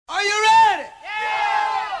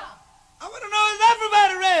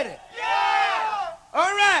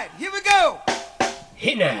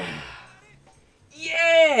Hinna!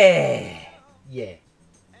 Yeah! Yeah.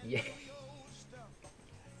 Yeah.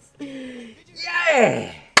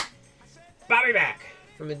 Yeah! Bobby back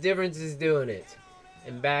from A Difference Is Doing It.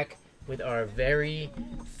 And back with our very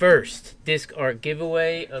first disc art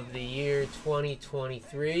giveaway of the year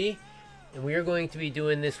 2023. And we are going to be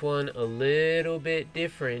doing this one a little bit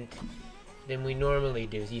different than we normally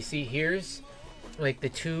do. You see, here's like the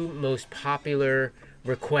two most popular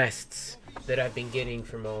requests that I've been getting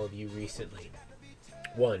from all of you recently.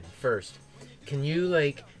 One, first, can you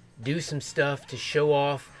like do some stuff to show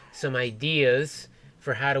off some ideas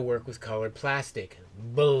for how to work with colored plastic?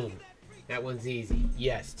 Boom. That one's easy.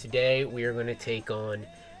 Yes, today we are going to take on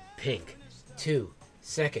pink. Two,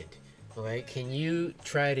 second, all right, can you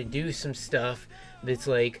try to do some stuff that's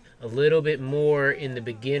like a little bit more in the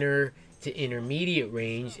beginner to intermediate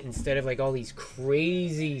range instead of like all these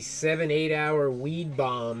crazy 7-8 hour weed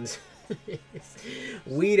bombs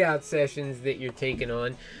weed out sessions that you're taking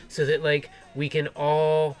on, so that like we can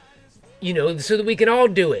all, you know, so that we can all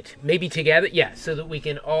do it maybe together. Yeah, so that we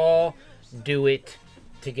can all do it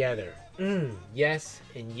together. Yes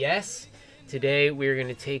and yes. Today we're going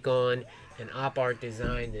to take on an op art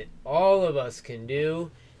design that all of us can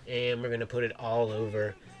do, and we're going to put it all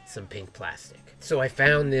over some pink plastic. So I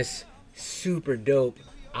found this super dope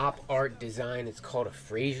op art design. It's called a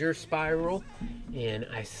Fraser Spiral, and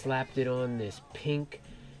I slapped it on this pink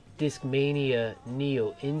Discmania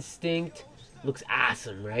Neo Instinct. Looks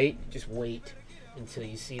awesome, right? Just wait until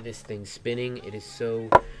you see this thing spinning. It is so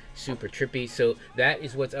super trippy. So that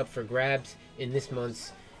is what's up for grabs in this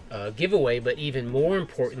month's giveaway, but even more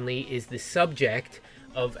importantly is the subject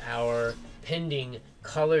of our pending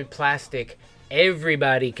colored plastic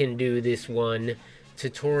everybody can do this one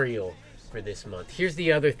tutorial for this month. Here's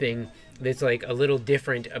the other thing that's like a little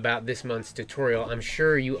different about this month's tutorial. I'm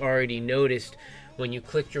sure you already noticed when you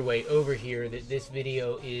clicked your way over here that this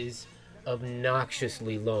video is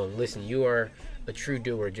obnoxiously long. Listen, you are a true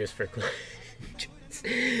doer just for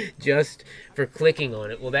just for clicking on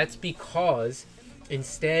it. Well, that's because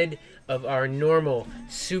instead of our normal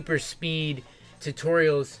super speed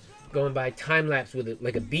tutorials going by time lapse with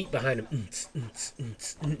like a beat behind them,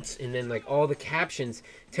 and then like all the captions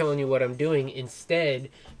telling you what I'm doing, instead,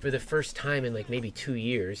 for the first time in like maybe 2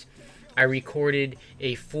 years, I recorded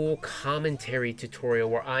a full commentary tutorial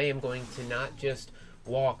where I am going to not just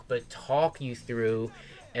walk but talk you through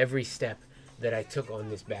every step that I took on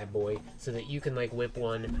this bad boy, so that you can like whip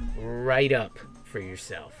one right up for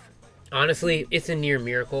yourself. Honestly, it's a near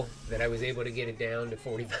miracle that I was able to get it down to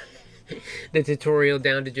 45 the tutorial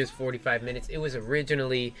down to just 45 minutes. It was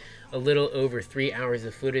originally a little over 3 hours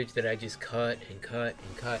of footage that I just cut and cut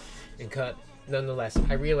and cut and cut. Nonetheless,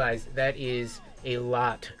 I realized that is a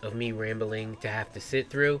lot of me rambling to have to sit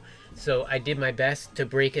through, so I did my best to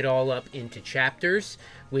break it all up into chapters,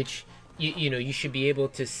 which you know, you should be able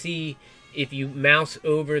to see if you mouse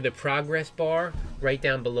over the progress bar right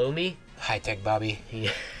down below me. High tech, Bobby.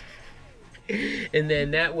 And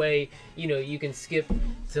then that way, you know, you can skip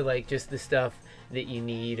to like just the stuff that you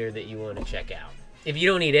need or that you want to check out. If you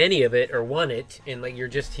don't need any of it or want it, and like you're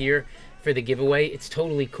just here for the giveaway, it's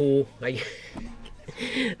totally cool.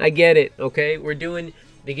 I get it, okay? We're doing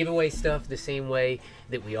the giveaway stuff the same way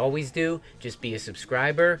that we always do. Just be a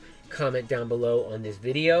subscriber, comment down below on this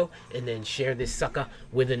video, and then share this sucker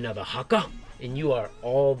with another hucker, and you are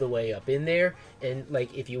all the way up in there. And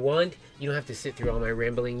like, if you want, you don't have to sit through all my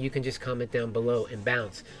rambling. You can just comment down below and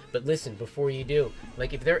bounce. But listen, before you do,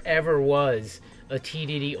 like, if there ever was a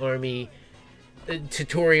TDD Army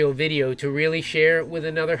tutorial video to really share with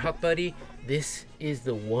another huck buddy, this is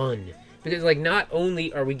the one. Because like, not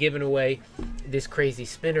only are we giving away this crazy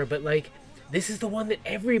spinner, but like, this is the one that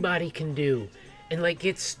everybody can do and like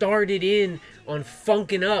get started in on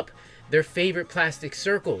funking up their favorite plastic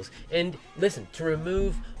circles. And listen, to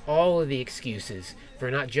remove all of the excuses for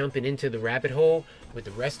not jumping into the rabbit hole with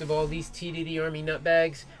the rest of all these TDD Army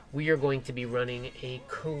nutbags, we are going to be running a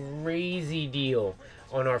crazy deal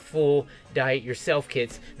on our full Diet Yourself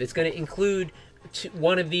kits that's going to include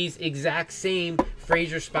one of these exact same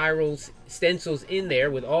Fraser Spirals stencils in there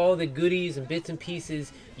with all the goodies and bits and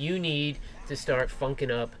pieces you need to start funking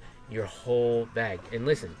up your whole bag. And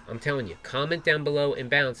listen, I'm telling you, comment down below and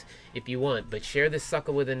bounce if you want, but share this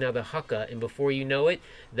sucker with another hucka, and before you know it,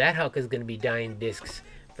 that hucka is going to be dying discs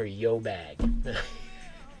for yo bag.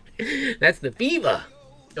 That's the fever.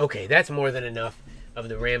 Okay, that's more than enough of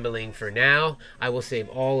the rambling for now. I will save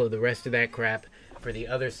all of the rest of that crap for the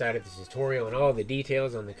other side of the tutorial and all the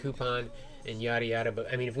details on the coupon and yada yada.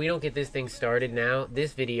 But I mean, if we don't get this thing started now,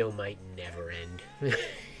 this video might never end.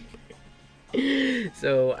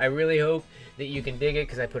 So I really hope that you can dig it,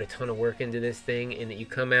 because I put a ton of work into this thing, and that you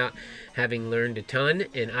come out having learned a ton,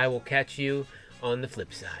 and I will catch you on the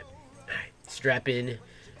flip side. Alright, strap in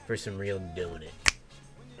for some real doing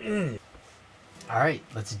it. Alright,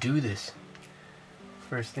 let's do this.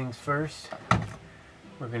 First things first,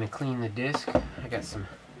 we're going to clean the disc. I got some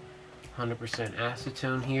 100%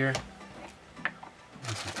 acetone here,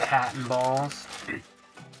 and some cotton balls. I'm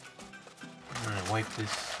going to wipe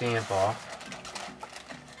this stamp off.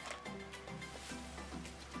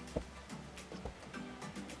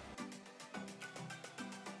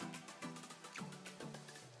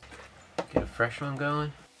 Get a fresh one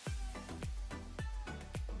going.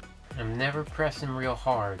 I'm never pressing real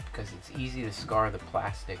hard because it's easy to scar the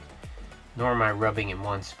plastic, nor am I rubbing in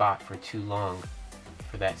one spot for too long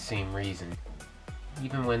for that same reason.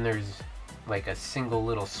 Even when there's like a single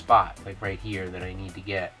little spot, like right here, that I need to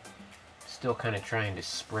get, still kind of trying to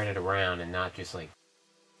spread it around and not just like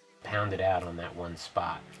pound it out on that one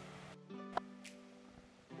spot.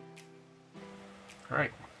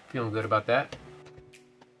 Alright, feeling good about that.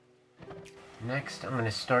 Next, I'm going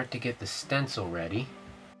to start to get the stencil ready.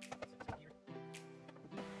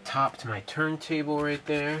 Topped my turntable right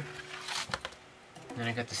there. Then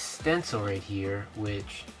I got the stencil right here,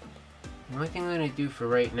 which the only thing I'm going to do for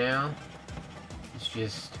right now is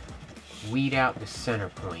just weed out the center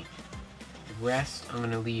point. The rest I'm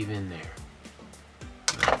going to leave in there.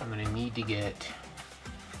 I'm going to need to get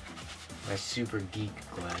my super geek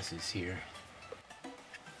glasses here.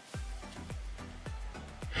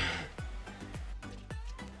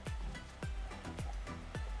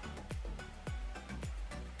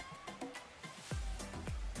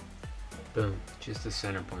 Boom, just the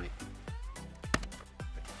center point.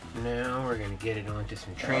 Now we're going to get it onto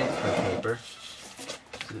some transfer paper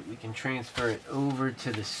so that we can transfer it over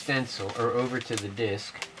to the stencil, or over to the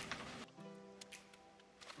disc.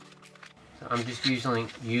 So I'm just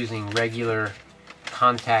using regular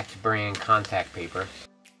contact brand contact paper.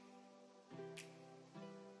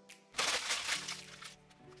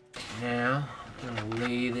 Now I'm going to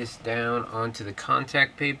lay this down onto the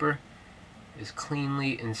contact paper as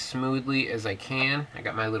cleanly and smoothly as I can. I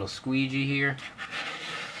got my little squeegee here.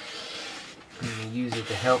 I'm going to use it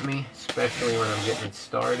to help me, especially when I'm getting it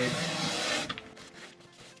started.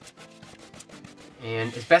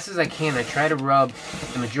 And as best as I can, I try to rub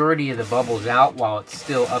the majority of the bubbles out while it's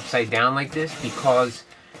still upside down like this, because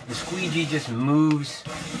the squeegee just moves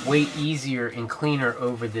way easier and cleaner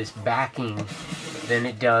over this backing than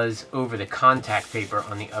it does over the contact paper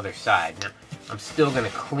on the other side. Now, I'm still going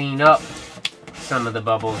to clean up some of the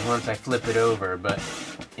bubbles once I flip it over, but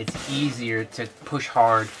it's easier to push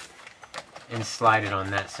hard and slide it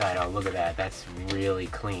on that side. Oh, look at that. That's really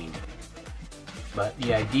clean. But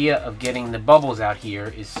the idea of getting the bubbles out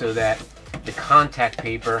here is so that the contact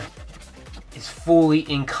paper is fully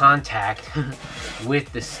in contact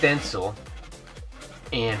with the stencil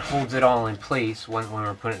and holds it all in place when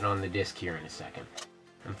we're putting it on the disc here in a second.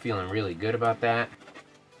 I'm feeling really good about that.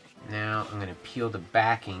 Now I'm going to peel the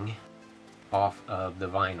backing off of the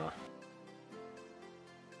vinyl.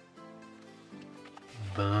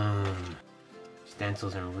 Boom.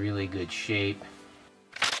 Stencil's in really good shape.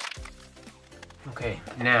 Okay,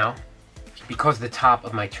 now, because the top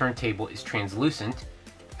of my turntable is translucent,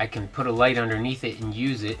 I can put a light underneath it and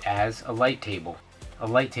use it as a light table. A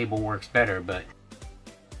light table works better, but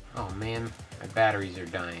oh man, my batteries are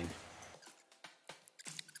dying.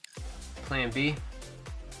 Plan B,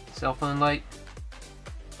 cell phone light.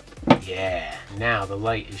 Yeah, now the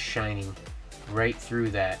light is shining right through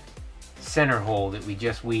that center hole that we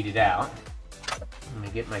just weeded out. I'm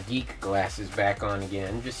gonna get my geek glasses back on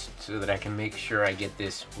again, just so that I can make sure I get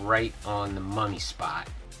this right on the money spot.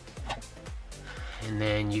 And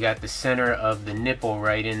then you got the center of the nipple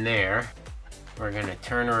right in there. We're gonna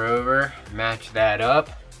turn her over, match that up,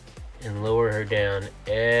 and lower her down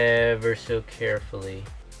ever so carefully.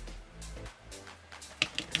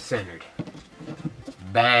 Centered.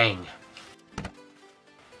 Bang!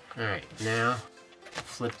 Alright, now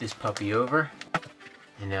flip this puppy over.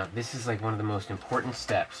 And now this is like one of the most important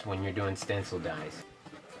steps when you're doing stencil dies,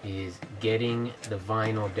 is getting the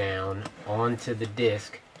vinyl down onto the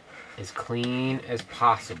disc as clean as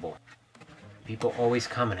possible. People always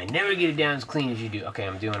comment, I never get it down as clean as you do. Okay,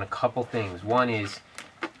 I'm doing a couple things. One is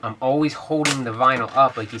I'm always holding the vinyl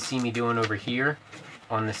up like you see me doing over here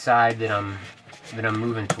on the side that I'm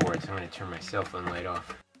moving towards. I'm going to turn my cell phone light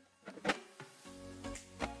off.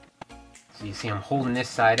 So you see I'm holding this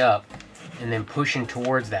side up and then pushing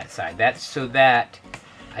towards that side. That's so that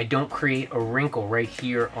I don't create a wrinkle right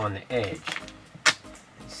here on the edge.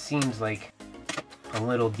 It seems like a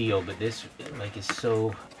little deal, but this like is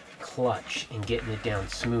so clutch in getting it down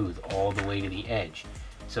smooth all the way to the edge.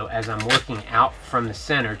 So as I'm working out from the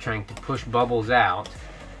center, trying to push bubbles out,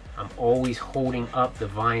 I'm always holding up the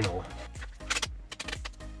vinyl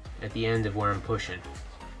at the end of where I'm pushing.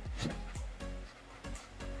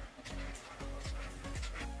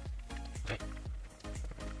 Okay.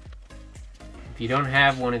 If you don't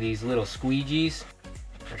have one of these little squeegees,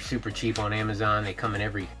 they're super cheap on Amazon. They come in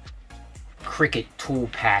every Cricut tool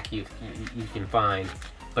pack you can find.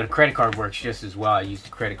 But a credit card works just as well. I used a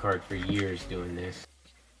credit card for years doing this.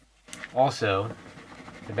 Also,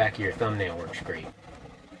 the back of your thumbnail works great.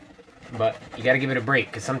 But you gotta give it a break,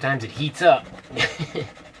 because sometimes it heats up.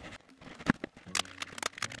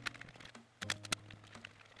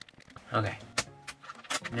 Okay.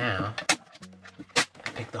 Now, I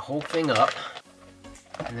pick the whole thing up,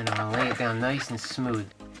 and then I'm gonna lay it down nice and smooth,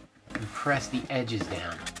 and press the edges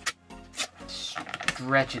down.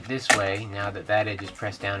 Stretch it this way, now that that edge is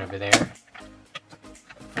pressed down over there.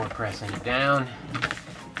 Before pressing it down,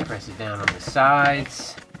 press it down on the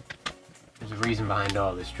sides. There's a reason behind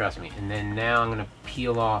all this, trust me. And then now I'm going to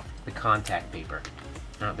peel off the contact paper.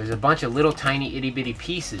 Now there's a bunch of little tiny itty bitty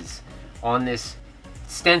pieces on this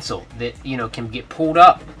stencil that, you know, can get pulled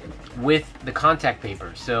up with the contact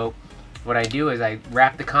paper. So what I do is I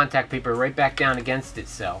wrap the contact paper right back down against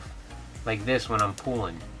itself, like this when I'm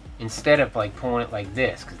pulling, instead of like pulling it like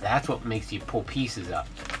this, because that's what makes you pull pieces up.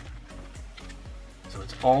 So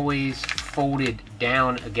it's always folded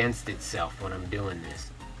down against itself when I'm doing this.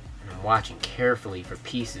 And I'm watching carefully for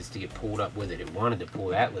pieces to get pulled up with it. It wanted to pull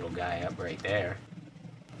that little guy up right there.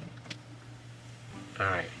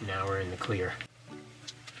 Alright, now we're in the clear.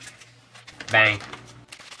 Bang.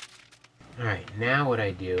 Alright, now what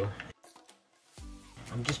I do,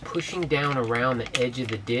 I'm just pushing down around the edge of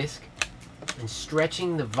the disc and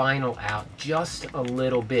stretching the vinyl out just a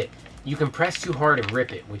little bit. You can press too hard and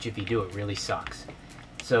rip it, which if you do, it really sucks.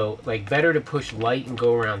 So, like, better to push light and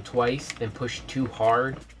go around twice than push too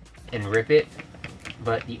hard and rip it.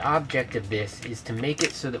 But the object of this is to make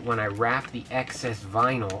it so that when I wrap the excess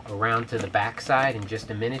vinyl around to the back side in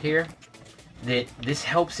just a minute here, that this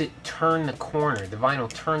helps it turn the corner, the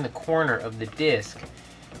vinyl turn the corner of the disc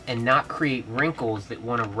and not create wrinkles that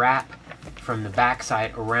want to wrap from the back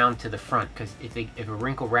side around to the front. Because if a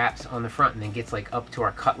wrinkle wraps on the front and then gets like up to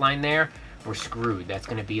our cut line there, we're screwed. That's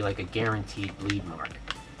going to be like a guaranteed bleed mark.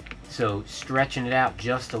 So stretching it out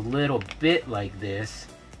just a little bit like this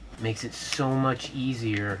makes it so much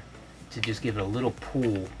easier to just give it a little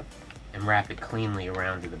pull and wrap it cleanly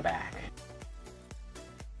around to the back.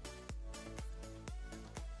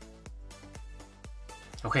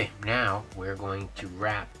 Okay, now we're going to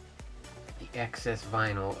wrap the excess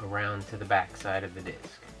vinyl around to the back side of the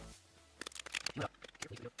disc.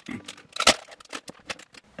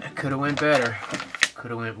 That could have went better,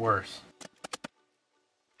 could have went worse.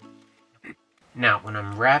 Now, when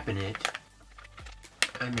I'm wrapping it,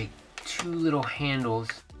 I make two little handles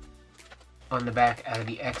on the back out of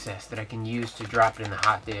the excess that I can use to drop it in the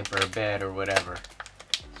hot dip or a bed or whatever.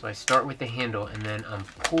 So I start with the handle and then I'm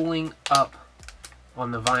pulling up on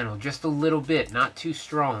the vinyl just a little bit, not too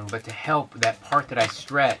strong, but to help that part that I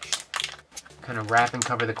stretched kind of wrap and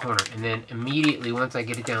cover the corner. And then immediately, once I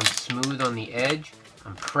get it down smooth on the edge,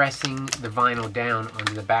 I'm pressing the vinyl down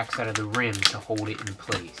onto the back side of the rim to hold it in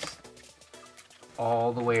place.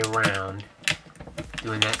 All the way around,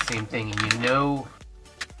 doing that same thing. And you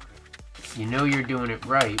know you're doing it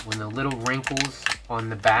right when the little wrinkles on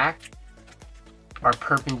the back are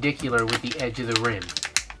perpendicular with the edge of the rim.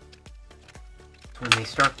 When they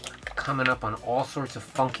start coming up on all sorts of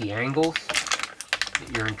funky angles,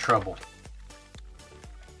 you're in trouble.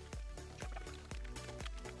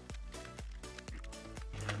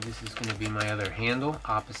 And this is going to be my other handle,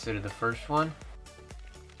 opposite of the first one.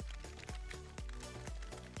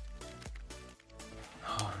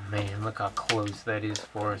 Oh man, look how close that is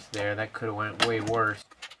for us there. That could have went way worse.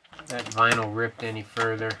 That vinyl ripped any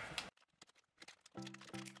further.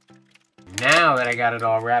 Now that I got it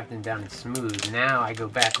all wrapped and down and smooth, now I go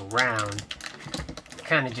back around,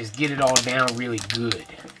 kind of just get it all down really good.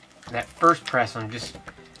 That first press, I'm just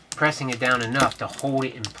pressing it down enough to hold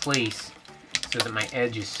it in place so that my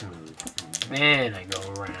edge is smooth. Then I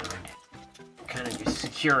go around, kind of just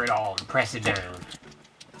secure it all and press it down.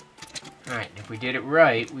 Alright, if we did it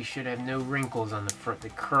right, we should have no wrinkles on the front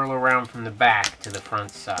that curl around from the back to the front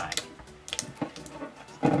side.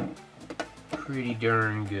 Pretty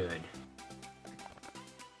darn good.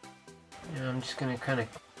 Now I'm just going to kind of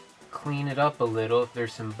clean it up a little. If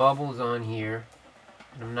there's some bubbles on here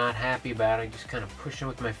and I'm not happy about it, I just kind of push them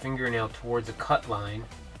with my fingernail towards the cut line.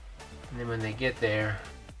 And then when they get there,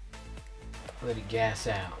 let it gas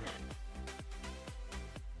out.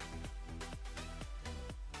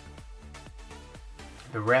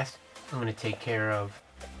 The rest I'm going to take care of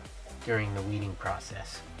during the weeding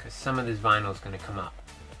process, because some of this vinyl is going to come up,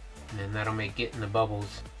 and then that'll make getting the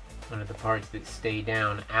bubbles under the parts that stay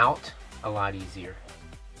down out a lot easier.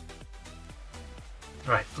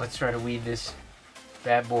 Alright, let's try to weed this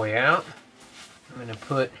bad boy out. I'm going to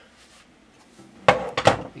put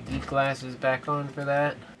the geek glasses back on for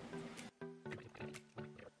that.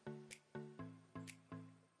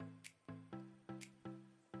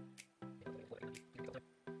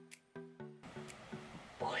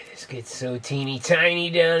 Boy, this gets so teeny tiny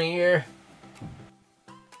down here.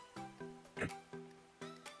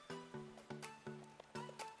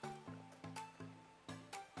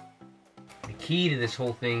 The key to this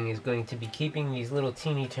whole thing is going to be keeping these little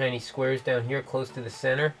teeny tiny squares down here close to the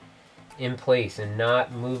center in place and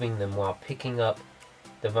not moving them while picking up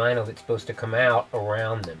the vinyl that's supposed to come out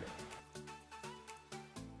around them.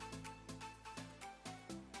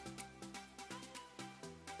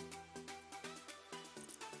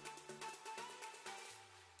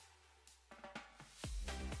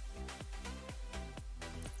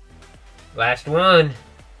 Last one.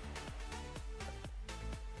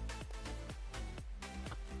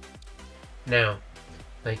 Now,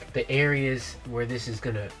 like the areas where this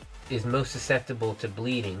is most susceptible to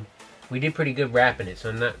bleeding, we did pretty good wrapping it, so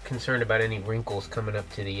I'm not concerned about any wrinkles coming up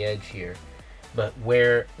to the edge here. But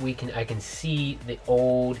where I can see the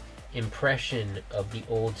old impression of the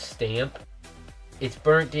old stamp. It's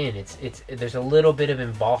burnt in. There's a little bit of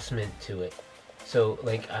embossment to it. So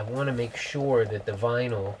like I want to make sure that the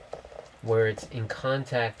vinyl, where it's in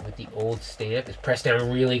contact with the old stamp, is pressed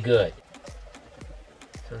down really good.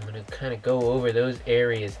 So I'm going to kind of go over those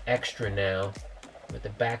areas extra now with the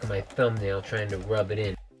back of my thumbnail, trying to rub it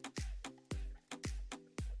in.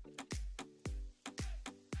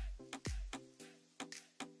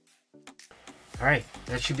 Alright,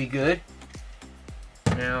 that should be good.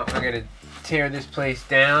 Now I gotta tear this place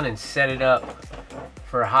down and set it up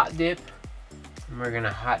for a hot dip. And we're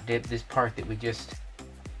gonna hot dip this part that we just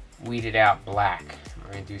weeded out black.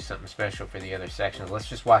 We're gonna do something special for the other sections. Let's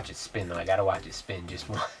just watch it spin though. I gotta watch it spin just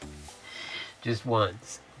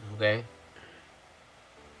once, okay?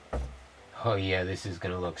 Oh yeah, this is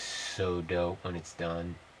gonna look so dope when it's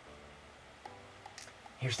done.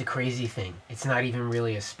 Here's the crazy thing. It's not even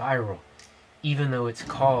really a spiral. Even though it's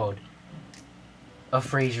called a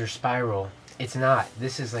Fraser Spiral, it's not.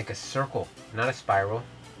 This is like a circle, not a spiral,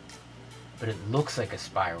 but it looks like a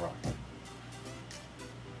spiral.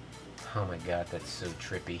 Oh my god, that's so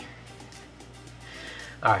trippy.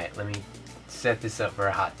 Alright, let me set this up for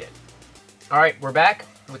a hot dip. Alright, we're back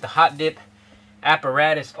with the hot dip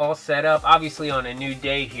apparatus all set up. Obviously on a new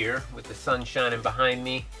day here with the sun shining behind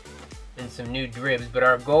me and some new dribs. But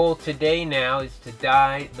our goal today now is to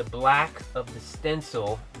dye the black of the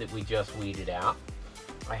stencil that we just weeded out.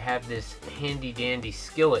 I have this handy dandy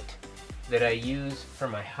skillet that I use for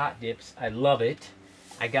my hot dips. I love it.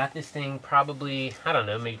 I got this thing probably, I don't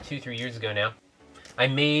know, maybe 2-3 years ago now. I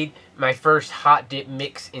made my first hot dip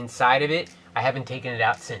mix inside of it. I haven't taken it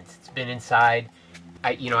out since. It's been inside.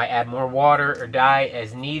 I add more water or dye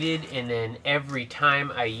as needed, and then every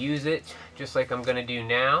time I use it, just like I'm gonna do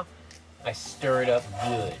now, I stir it up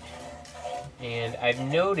good. And I've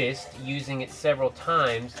noticed using it several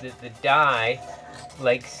times that the dye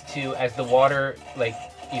likes to, as the water like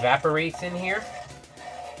evaporates in here,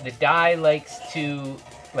 the dye likes to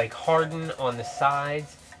like harden on the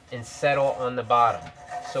sides and settle on the bottom.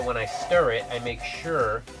 So when I stir it, I make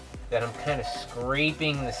sure that I'm kind of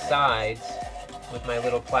scraping the sides with my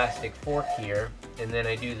little plastic fork here, and then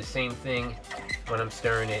I do the same thing when I'm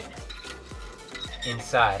stirring it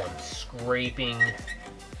inside. I'm scraping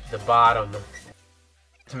the bottom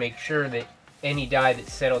to make sure that any dye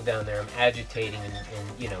that's settled down there, I'm agitating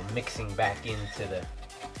and mixing back into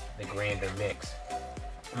the grander mix.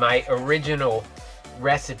 My original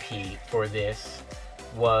recipe for this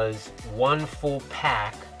was 1 full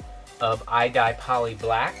pack of iDye Poly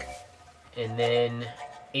Black and then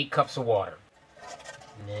 8 cups of water.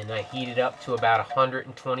 And then I heat it up to about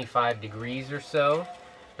 125 degrees or so.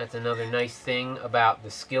 That's another nice thing about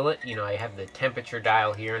the skillet. I have the temperature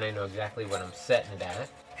dial here and I know exactly what I'm setting it at.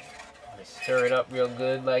 I stir it up real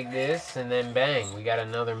good like this, and then bang, we got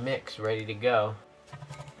another mix ready to go.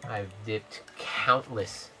 I've dipped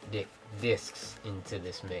countless discs into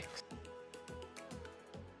this mix.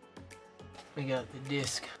 We got the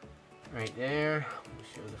disc right there.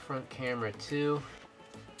 I'll show the front camera too.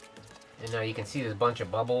 And now you can see there's a bunch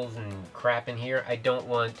of bubbles and crap in here. I don't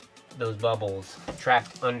want those bubbles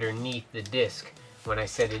trapped underneath the disc when I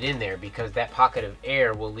set it in there, because that pocket of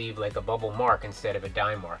air will leave like a bubble mark instead of a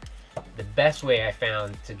dye mark. the best way I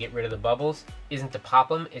found to get rid of the bubbles isn't to pop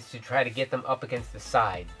them, it's to try to get them up against the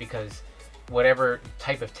side, because whatever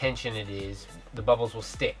type of tension it is, the bubbles will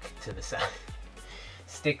stick to the side.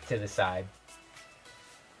 Stick to the side.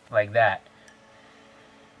 Like that.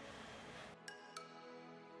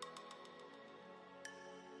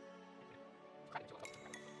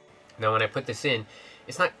 Now when I put this in,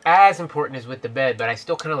 it's not as important as with the bed, but I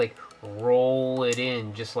still kind of like roll it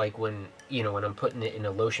in, just like when, you know, when I'm putting it in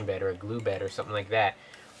a lotion bed or a glue bed or something like that.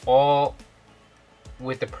 All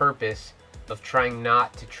with the purpose of trying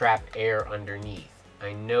not to trap air underneath.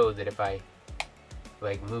 I know that if I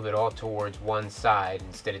like move it all towards one side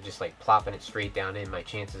instead of just like plopping it straight down in, my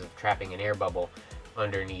chances of trapping an air bubble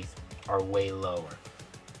underneath are way lower.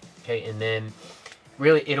 Okay, and then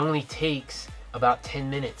really it only takes about 10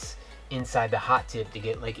 minutes inside the hot tip to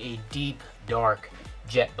get like a deep dark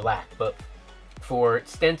jet black. But for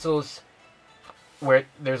stencils where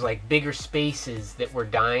there's like bigger spaces that we're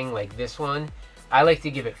dyeing, like this one, I like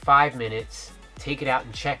to give it 5 minutes, take it out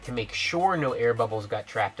and check to make sure no air bubbles got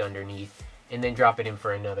trapped underneath, and then drop it in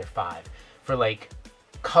for another 5. For like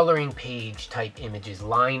coloring page type images,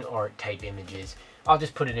 line art type images, I'll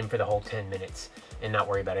just put it in for the whole 10 minutes and not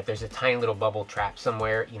worry about it. If there's a tiny little bubble trap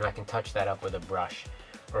somewhere, you know, I can touch that up with a brush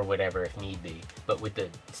or whatever if need be. But with the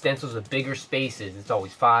stencils with bigger spaces, it's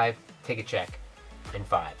always 5, take a check, and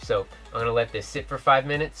 5. So I'm gonna let this sit for 5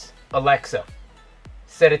 minutes. Alexa,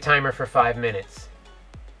 set a timer for 5 minutes.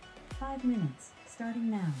 5 minutes, starting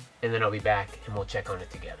now. And then I'll be back and we'll check on it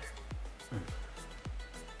together.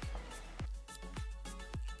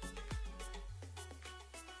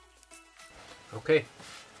 Okay,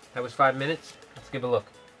 that was 5 minutes. Let's give a look.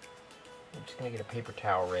 I'm just gonna get a paper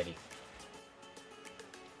towel ready.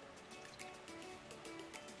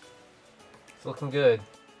 It's looking good.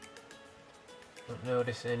 Don't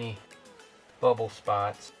notice any bubble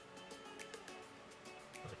spots.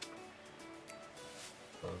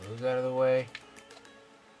 Pull those out of the way.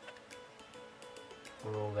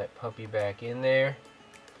 Roll that puppy back in there.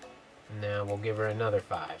 And now we'll give her another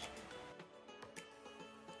 5.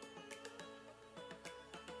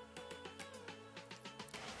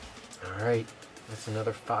 Alright, that's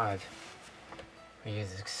another 5. Are you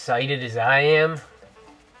as excited as I am?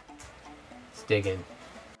 Let's dig in.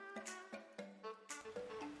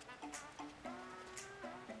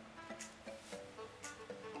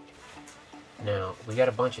 Now, we got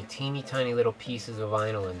a bunch of teeny tiny little pieces of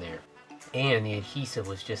vinyl in there. And the adhesive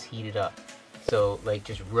was just heated up. So, like,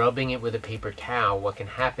 just rubbing it with a paper towel, what can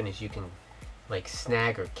happen is you can, like,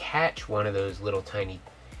 snag or catch one of those little tiny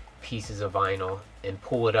pieces of vinyl and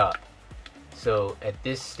pull it up. So, at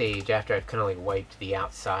this stage, after I've kind of, like, wiped the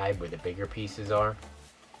outside where the bigger pieces are,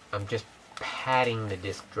 I'm just patting the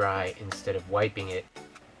disc dry instead of wiping it,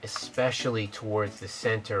 especially towards the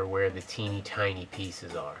center where the teeny tiny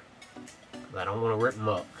pieces are. I don't want to rip them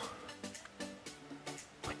up.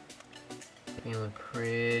 Feeling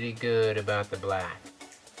pretty good about the black,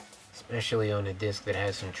 especially on a disc that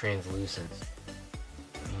has some translucence.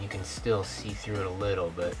 I mean, you can still see through it a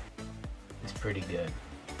little, but it's pretty good.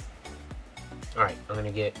 Alright, I'm going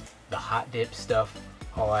to get the hot dip stuff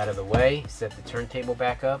all out of the way, set the turntable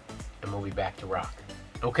back up, and we'll be back to rock.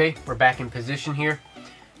 Okay, we're back in position here.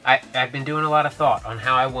 I've been doing a lot of thought on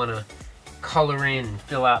how I want to color in and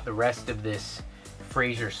fill out the rest of this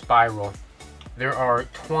Fraser Spiral. There are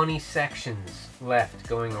 20 sections left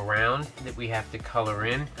going around that we have to color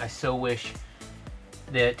in. I so wish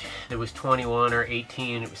that there was 21 or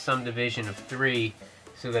 18, it was some division of 3,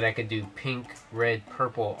 so that I could do pink, red,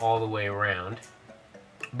 purple all the way around.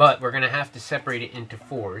 But we're going to have to separate it into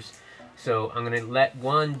 4s. So I'm going to let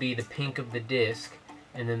one be the pink of the disc,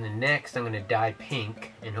 and then the next I'm going to dye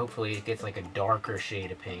pink, and hopefully it gets like a darker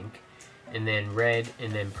shade of pink, and then red,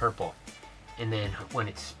 and then purple. And then when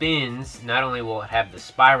it spins, not only will it have the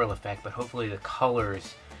spiral effect, but hopefully the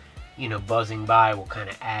colors, you know, buzzing by will kind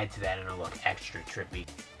of add to that and it'll look extra trippy.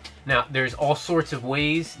 Now, there's all sorts of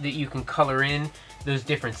ways that you can color in those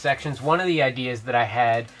different sections. One of the ideas that I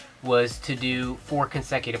had was to do 4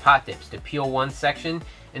 consecutive hot dips, to peel one section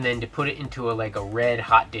and then to put it into like a red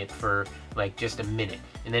hot dip for like just a minute,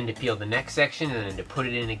 and then to peel the next section and then to put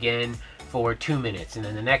it in again for 2 minutes, and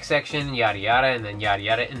then the next section, yada yada, and then yada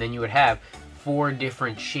yada, and then you would have 4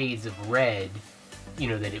 different shades of red, you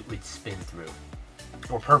know, that it would spin through,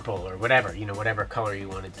 or purple, or whatever, you know, whatever color you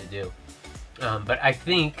wanted to do. But I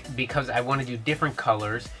think because I want to do different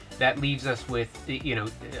colors, that leaves us with, you know,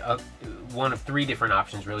 one of 3 different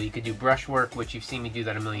options really. You could do brushwork, which you've seen me do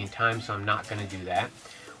that a million times, so I'm not going to do that.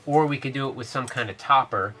 Or we could do it with some kind of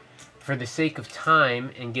topper for the sake of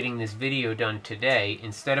time and getting this video done today,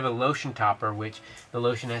 instead of a lotion topper, which the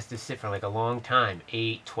lotion has to sit for like a long time,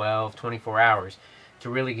 8, 12, 24 hours, to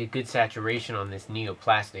really get good saturation on this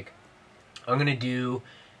neoplastic, I'm going to do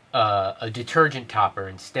a detergent topper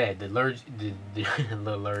instead. The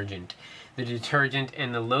detergent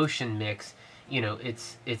and the lotion mix, you know,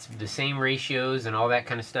 it's the same ratios and all that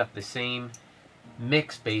kind of stuff, the same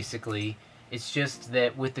mix basically. It's just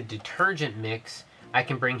that with the detergent mix, I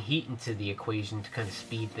can bring heat into the equation to kind of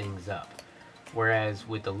speed things up. Whereas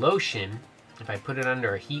with the lotion, if I put it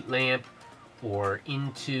under a heat lamp or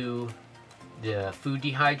into the food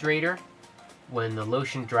dehydrator, when the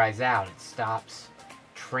lotion dries out, it stops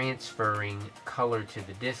transferring color to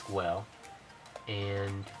the disc well,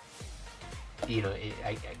 and you know,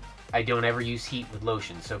 I don't ever use heat with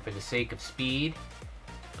lotion. So for the sake of speed,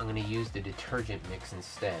 I'm going to use the detergent mix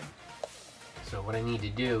instead. So what I need to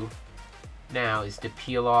do now is to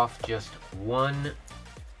peel off just one,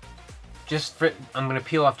 I'm going to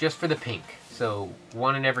peel off just for the pink. So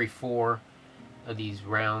 1 in every 4 of these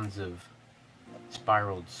rounds of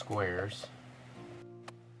spiraled squares.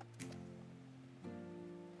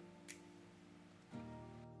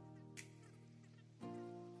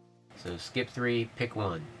 So skip 3, pick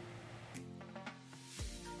 1.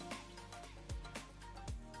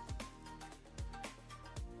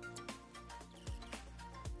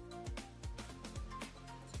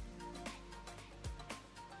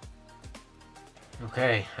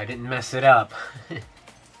 Okay, I didn't mess it up.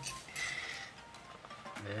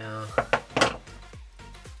 Now,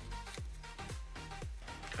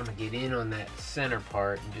 I'm gonna get in on that center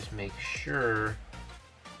part and just make sure.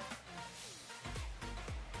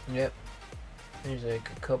 Yep, there's like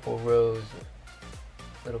a couple rows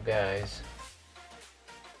of little guys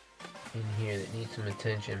in here that need some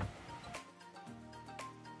attention.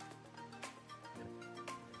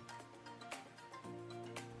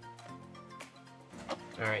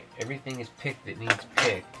 Alright, everything is picked that needs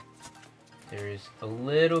picked. There's a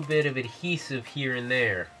little bit of adhesive here and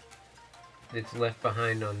there that's left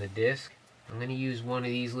behind on the disc. I'm going to use one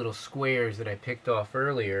of these little squares that I picked off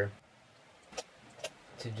earlier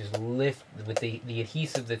to just lift, with the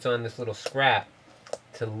adhesive that's on this little scrap,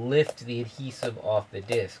 to lift the adhesive off the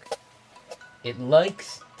disc. It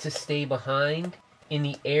likes to stay behind in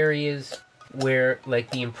the areas where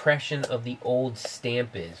like the impression of the old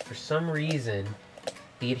stamp is. For some reason,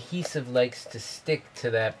 the adhesive likes to stick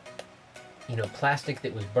to that, you know, plastic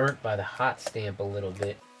that was burnt by the hot stamp a little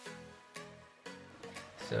bit.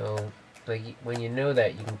 So, like, when you know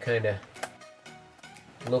that, you can kind of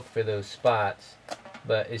look for those spots.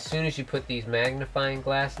 But as soon as you put these magnifying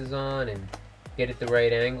glasses on and get at the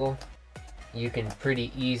right angle, you can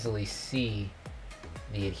pretty easily see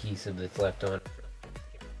the adhesive that's left on.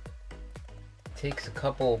 It takes a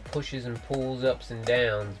couple pushes and pulls, ups and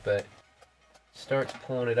downs, but starts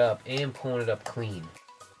pulling it up and pulling it up clean.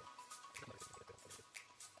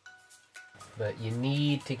 But you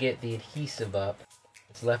need to get the adhesive up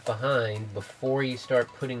that's left behind before you start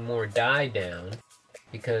putting more dye down,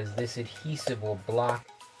 because this adhesive will block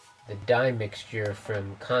the dye mixture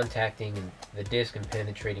from contacting the disc and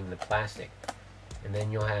penetrating the plastic. And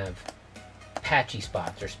then you'll have patchy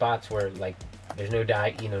spots, or spots where like there's no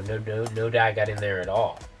dye, you know, no dye got in there at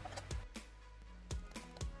all.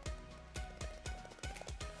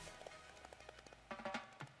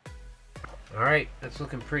 Alright, that's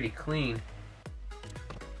looking pretty clean.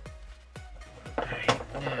 Alright,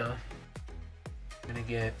 now I'm gonna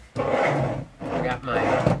get, I got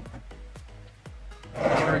my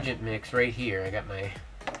detergent mix right here. I got my,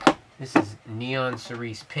 this is Neon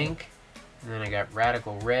Cerise Pink, and then I got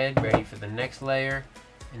Radical Red ready for the next layer,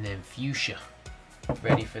 and then Fuchsia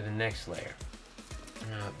ready for the next layer.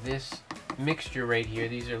 Now this mixture right here,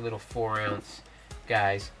 these are little 4-ounce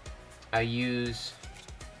guys. I use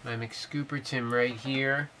my McScooperton right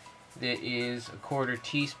here that is a 1/4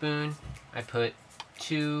 teaspoon. I put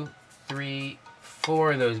 2, 3,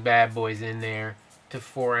 4 of those bad boys in there to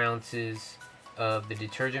 4 ounces of the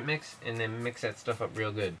detergent mix, and then mix that stuff up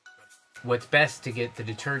real good. What's best to get the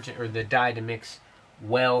detergent or the dye to mix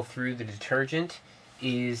well through the detergent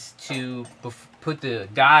is to put the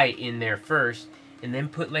dye in there first, and then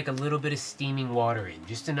put like a little bit of steaming water in,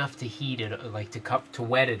 just enough to heat it, like to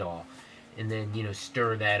wet it all. And then, you know,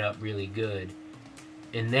 stir that up really good,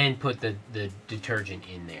 and then put the detergent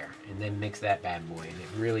in there, and then mix that bad boy, and it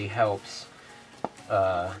really helps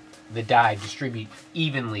the dye distribute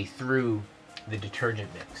evenly through the detergent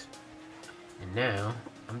mix. And now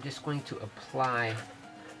I'm just going to apply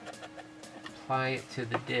it to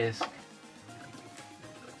the disc,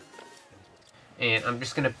 and I'm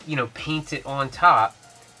just gonna, you know, paint it on top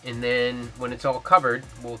And then when it's all covered,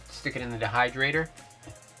 we'll stick it in the dehydrator,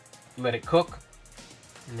 let it cook,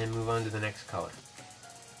 and then move on to the next color.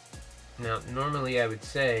 Now, normally I would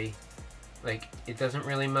say, like, it doesn't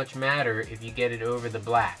really much matter if you get it over the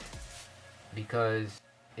black, because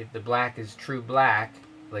if the black is true black,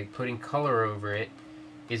 like putting color over it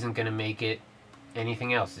isn't going to make it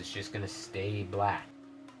anything else. It's just going to stay black.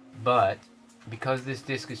 But because this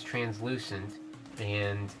disc is translucent,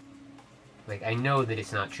 and like, I know that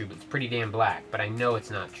it's not true, but it's pretty damn black, but I know it's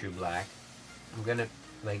not true black, I'm going to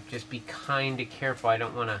like just be kind of careful. I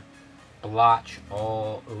don't want to blotch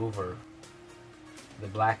all over the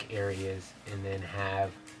black areas and then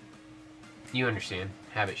have, you understand,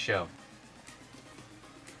 have it show.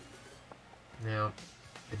 Now,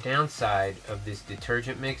 the downside of this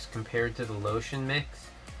detergent mix compared to the lotion mix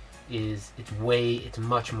is it's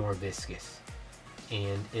much more viscous,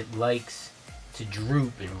 and it likes to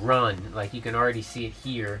droop and run. Like, you can already see it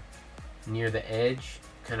here near the edge,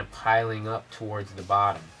 kind of piling up towards the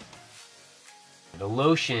bottom. The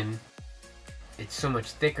lotion, it's so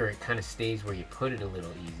much thicker, it kind of stays where you put it a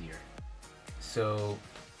little easier. So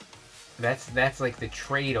that's like the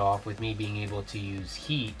trade-off with me being able to use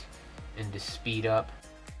heat and to speed up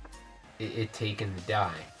it taking the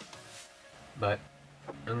dye. But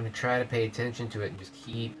I'm going to try to pay attention to it and just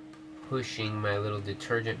keep pushing my little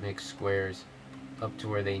detergent mix squares up to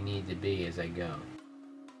where they need to be as I go.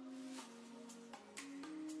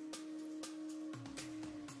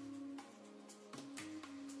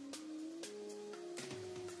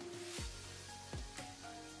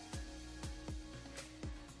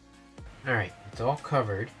 Alright, it's all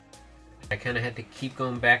covered. I kind of had to keep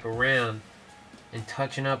going back around and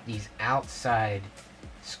touching up these outside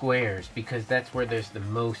squares, because that's where there's the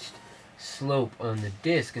most slope on the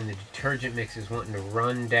disc, and the detergent mix is wanting to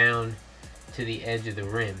run down to the edge of the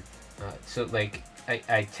rim. So like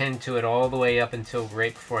I tend to it all the way up until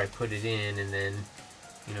right before I put it in, and then,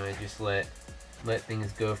 you know, I just let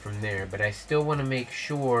things go from there. But I still want to make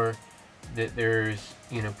sure that there's,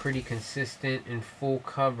 you know, pretty consistent and full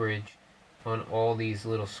coverage on all these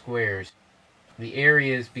little squares. The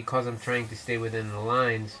areas, because I'm trying to stay within the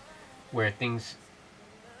lines, where things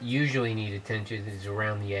usually need attention is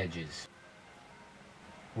around the edges,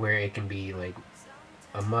 where it can be like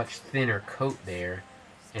a much thinner coat there,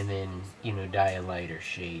 and then, you know, dye a lighter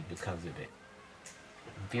shade because of it.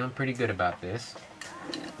 I'm feeling pretty good about this.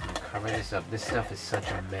 I'll cover this up. This stuff is such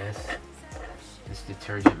a mess. This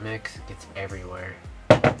detergent mix gets everywhere.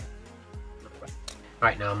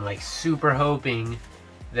 Alright, now I'm like super hoping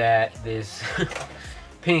that this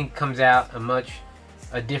pink comes out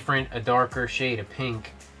a darker shade of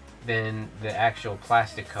pink than the actual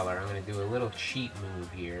plastic color. I'm going to do a little cheat move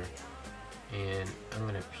here, and I'm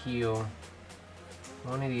going to peel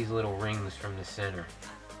one of these little rings from the center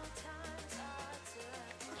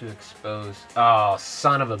to expose. Oh,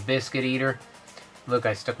 son of a biscuit eater. Look,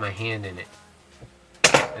 I stuck my hand in it.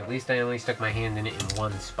 At least I only stuck my hand in it in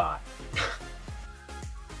one spot.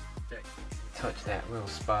 Touch that little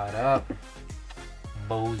spot up.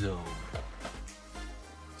 Bozo.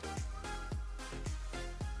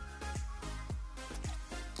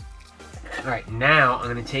 Alright, now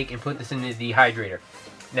I'm going to take and put this in the dehydrator.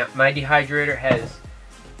 Now, my dehydrator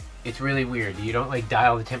it's really weird. You don't like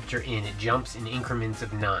dial the temperature in. It jumps in increments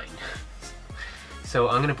of 9. So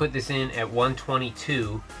I'm going to put this in at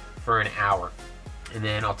 122 for an hour. And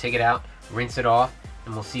then I'll take it out, rinse it off,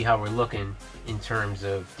 and we'll see how we're looking in terms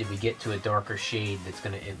of, did we get to a darker shade that's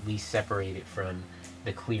going to at least separate it from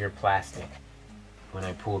the clear plastic when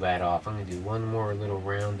I pull that off. I'm going to do one more little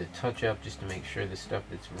round to touch up just to make sure the stuff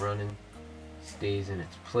that's running stays in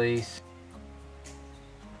its place.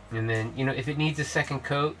 And then, you know, if it needs a second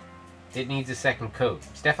coat, it needs a second coat.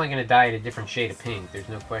 It's definitely going to dye it a different shade of pink. There's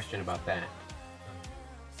no question about that.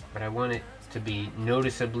 But I want it to be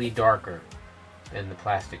noticeably darker than the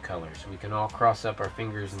plastic color. So we can all cross up our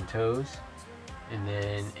fingers and toes. And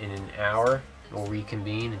then in an hour, we'll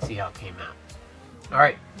reconvene and see how it came out.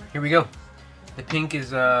 Alright, here we go. The pink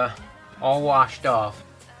is all washed off.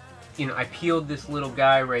 You know, I peeled this little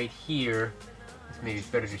guy right here. Maybe it's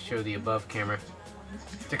better to show the above camera,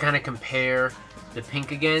 to kind of compare the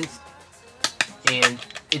pink against. And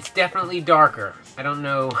it's definitely darker. I don't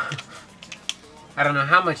know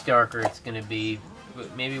how much darker it's going to be.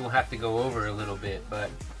 But maybe we'll have to go over a little bit, but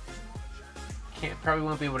probably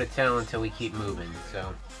won't be able to tell until we keep moving.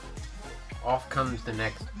 So off comes the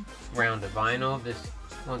next round of vinyl. This,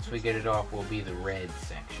 once we get it off, will be the red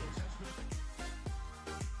section.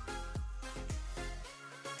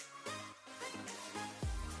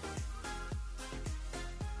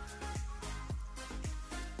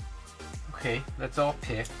 Okay, that's all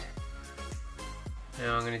picked.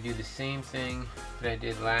 Now I'm going to do the same thing that I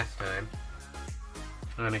did last time.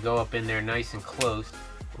 I'm going to go up in there nice and close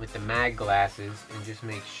with the mag glasses and just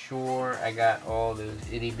make sure I got all those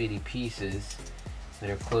itty bitty pieces that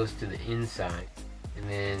are close to the inside. And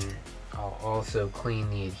then I'll also clean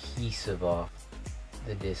the adhesive off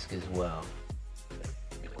the disc as well.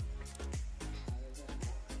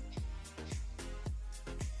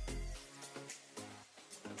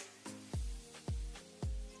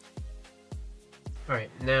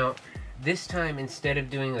 Alright, now this time instead of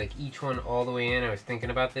doing like each one all the way in, I was thinking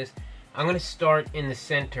about this, I'm going to start in the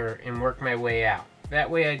center and work my way out. That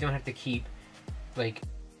way I don't have to keep like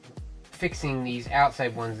fixing these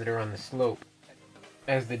outside ones that are on the slope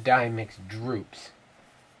as the dye mix droops.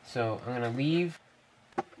 So I'm going to leave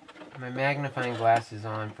my magnifying glasses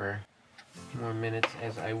on for more minutes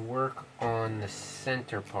as I work on the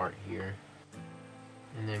center part here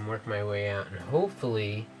and then work my way out, and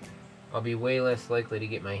hopefully I'll be way less likely to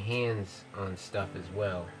get my hands on stuff as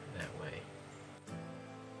well that way.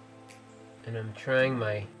 And I'm trying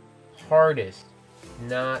my hardest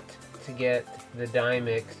not to get the dye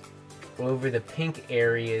mix over the pink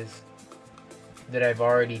areas that I've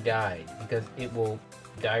already dyed, because it will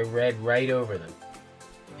dye red right over them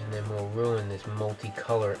and then will ruin this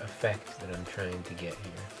multicolor effect that I'm trying to get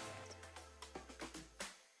here.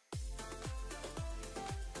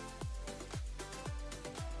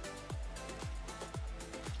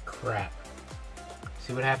 Crap.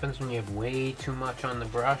 See what happens when you have way too much on the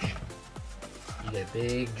brush? You get a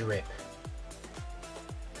big drip.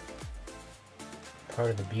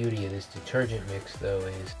 Part of the beauty of this detergent mix though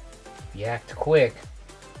is if you act quick,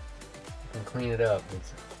 you can clean it up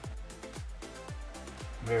with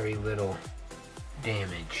very little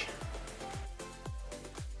damage.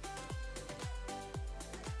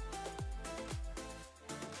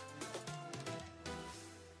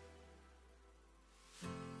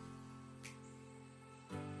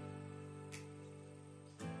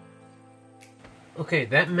 Okay,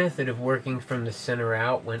 that method of working from the center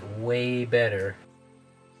out went way better.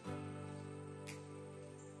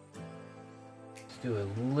 Let's do a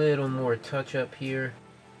little more touch up here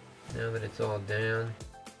now that it's all down.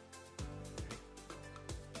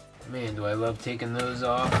 Man, do I love taking those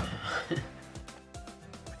off.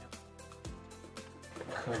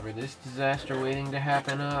 Cover this disaster waiting to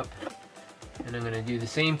happen up. And I'm going to do the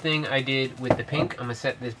same thing I did with the pink. I'm going to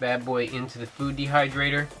set this bad boy into the food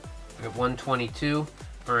dehydrator at 122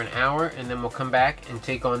 for an hour, and then we'll come back and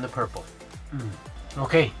take on the purple.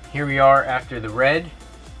 Okay, here we are after the red.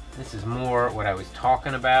 This is more what I was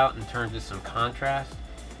talking about in terms of some contrast,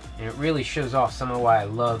 and it really shows off some of why I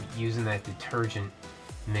love using that detergent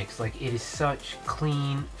mix. Like, it is such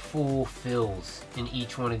clean, full fills in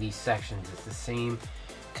each one of these sections. It's the same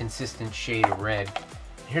consistent shade of red.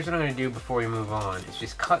 Here's what I'm going to do before we move on, is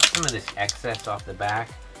just cut some of this excess off the back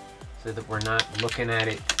so that we're not looking at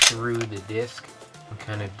it through the disc and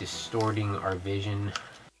kind of distorting our vision.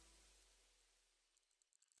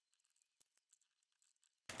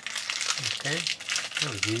 Okay, that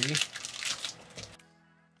was easy.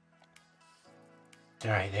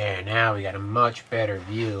 Alright, there, now we got a much better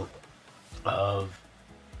view of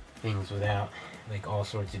things without like all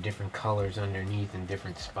sorts of different colors underneath in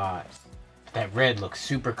different spots. That red looks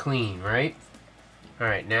super clean, right?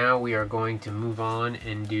 Alright, now we are going to move on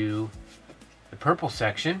and do the purple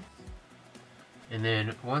section. And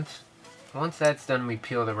then once that's done, we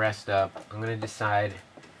peel the rest up. I'm going to decide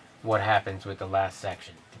what happens with the last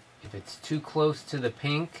section. If it's too close to the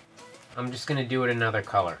pink, I'm just going to do it another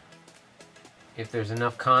color. If there's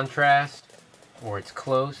enough contrast, or it's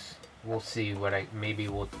close, we'll see what maybe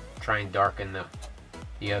we'll try and darken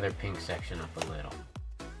the other pink section up a little.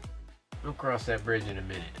 We'll cross that bridge in a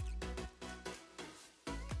minute.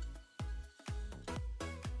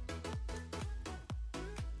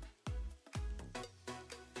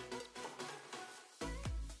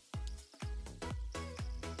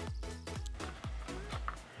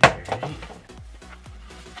 Alright.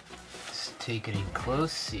 Let's take it in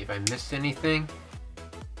close, see if I missed anything.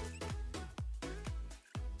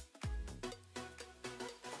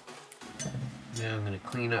 Now I'm going to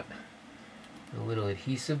clean up the little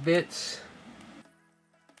adhesive bits.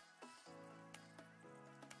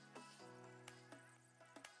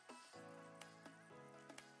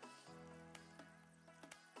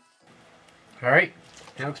 Alright,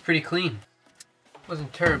 that looks pretty clean.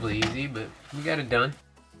 Wasn't terribly easy, but we got it done.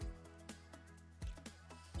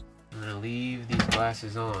 I'm going to leave these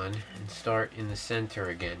glasses on and start in the center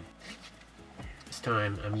again. This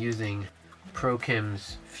time I'm using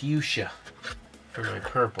ProChem's Fuchsia for my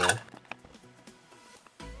purple.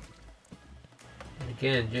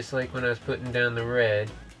 Again, just like when I was putting down the red,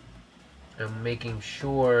 I'm making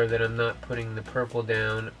sure that I'm not putting the purple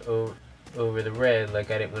down over the red like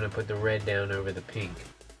I didn't want to put the red down over the pink.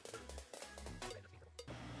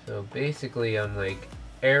 So basically I'm like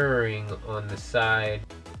erroring on the side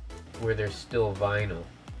where there's still vinyl.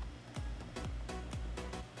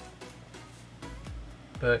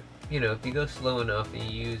 But, you know, if you go slow enough and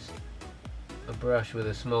you use a brush with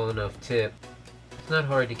a small enough tip, it's not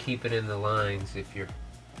hard to keep it in the lines if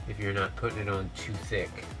you're not putting it on too thick.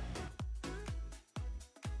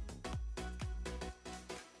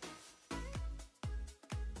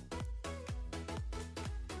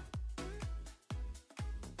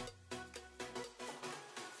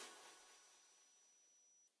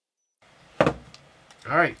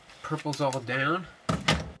 Alright, purple's all down.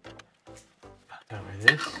 Cover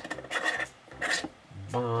this.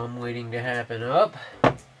 Bomb waiting to happen up.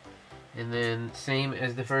 And then same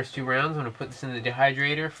as the first two rounds, I'm going to put this in the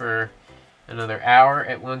dehydrator for another hour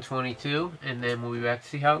at 122, and then we'll be back to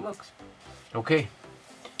see how it looks. Okay,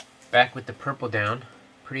 back with the purple down.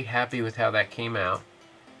 Pretty happy with how that came out.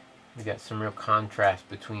 We got some real contrast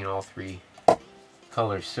between all three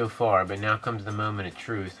colors so far, but now comes the moment of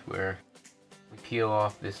truth where we peel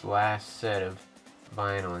off this last set of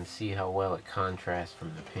vinyl and see how well it contrasts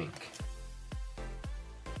from the pink.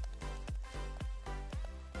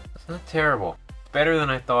 It's not terrible. It's better than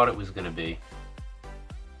I thought it was going to be.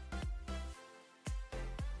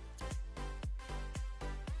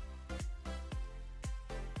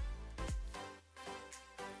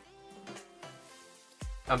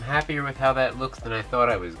 I'm happier with how that looks than I thought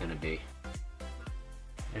I was going to be.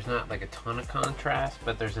 There's not like a ton of contrast,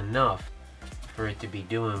 but there's enough for it to be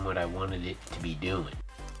doing what I wanted it to be doing.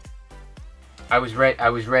 I was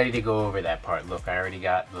ready to go over that part. Look, I already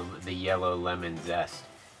got the yellow lemon zest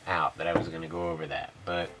out that I was going to go over that,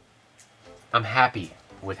 but I'm happy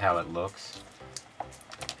with how it looks,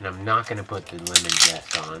 and I'm not going to put the lemon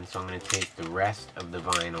zest on, so I'm going to take the rest of the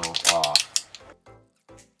vinyl off.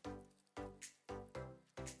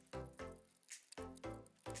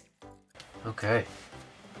 Okay,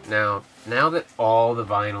 now that all the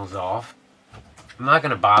vinyl's off, I'm not going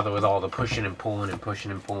to bother with all the pushing and pulling to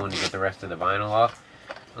get the rest of the vinyl off.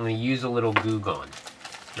 I'm going to use a little Goo Gone.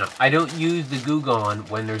 Now, I don't use the Goo Gone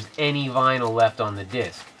when there's any vinyl left on the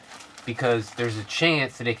disc, because there's a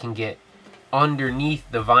chance that it can get underneath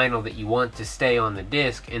the vinyl that you want to stay on the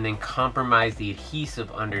disc and then compromise the adhesive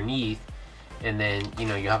underneath, and then, you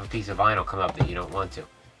know, you have a piece of vinyl come up that you don't want to.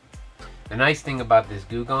 The nice thing about this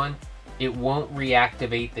Goo Gone, it won't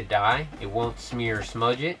reactivate the dye, it won't smear or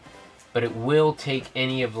smudge it, but it will take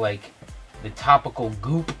any of like the topical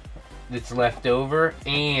goop that's left over,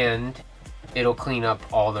 and it'll clean up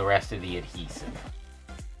all the rest of the adhesive.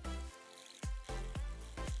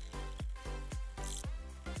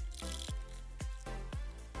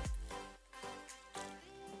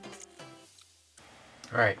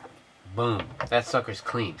 Alright, boom, that sucker's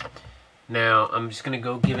clean. Now I'm just gonna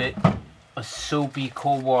go give it a soapy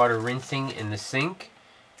cold water rinsing in the sink,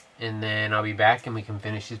 and then I'll be back and we can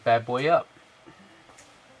finish this bad boy up.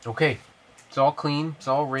 Okay, it's all clean, it's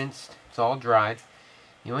all rinsed, it's all dried.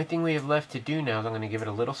 The only thing we have left to do now is I'm going to give it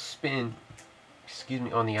a little spin,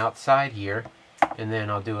 on the outside here, and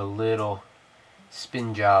then I'll do a little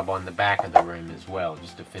spin job on the back of the rim as well,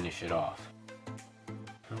 just to finish it off.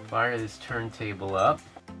 I'll fire this turntable up,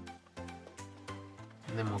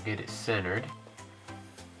 and then we'll get it centered.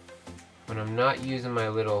 When I'm not using my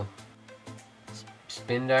little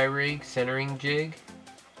spin die rig centering jig,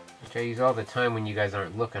 which I use all the time when you guys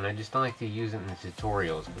aren't looking, I just don't like to use it in the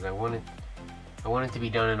tutorials because I want it to be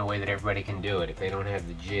done in a way that everybody can do it if they don't have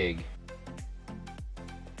the jig.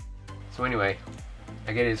 So anyway,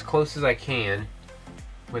 I get it as close as I can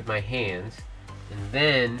with my hands, and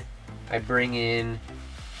then I bring in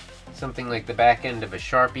something like the back end of a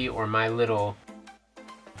Sharpie, or my little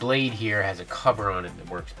blade here has a cover on it that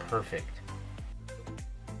works perfect.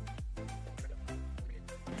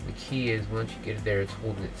 The key is once you get it there, it's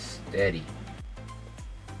holding it steady.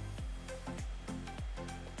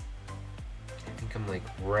 I think I'm like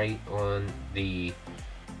right on the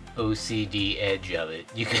OCD edge of it.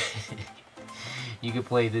 You could you could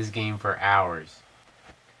play this game for hours.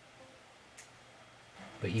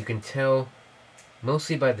 But you can tell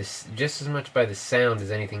mostly by just as much by the sound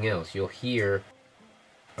as anything else. You'll hear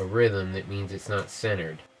a rhythm that means it's not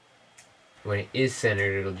centered. When it is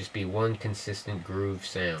centered, it'll just be one consistent groove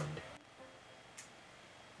sound.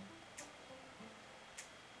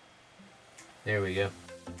 There we go.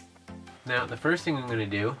 Now, the first thing I'm going to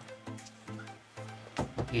do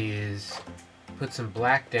is put some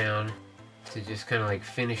black down to just kind of like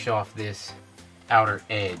finish off this outer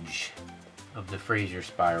edge of the Fraser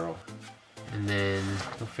Spiral. And then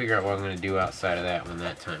we'll figure out what I'm going to do outside of that when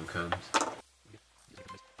that time comes.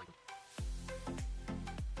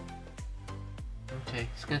 Okay,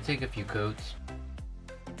 it's going to take a few coats.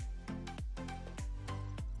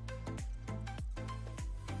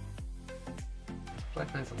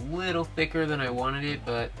 Black line's a little thicker than I wanted it,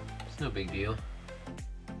 but it's no big deal.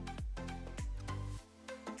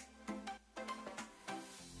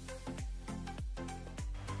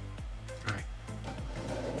 Alright,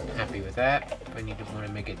 happy with that. If I want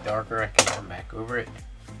to make it darker, I can come back over it.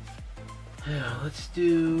 Now let's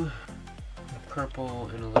do a purple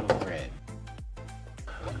and a little red.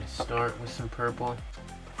 I'm going to start with some purple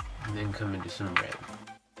and then come into some red.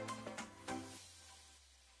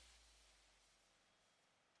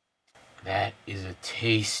 That is a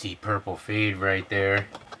tasty purple fade right there.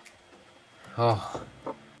 Oh,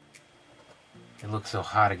 it looks so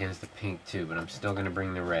hot against the pink too, but I'm still going to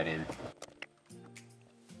bring the red in.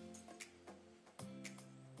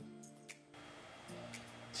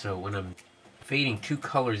 So when I'm fading two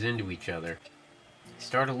colors into each other, I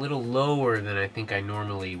start a little lower than I think I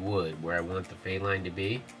normally would, where I want the fade line to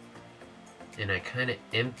be. And I kind of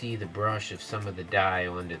empty the brush of some of the dye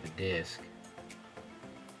onto the disc.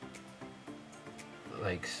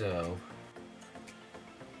 Like so,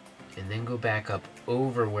 and then go back up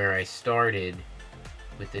over where I started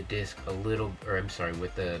with the disc a little, or I'm sorry,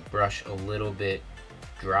 with the brush a little bit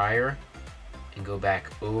drier, and go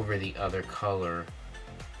back over the other color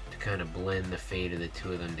to kind of blend the fade of the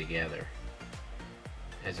two of them together,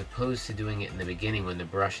 as opposed to doing it in the beginning when the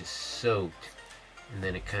brush is soaked and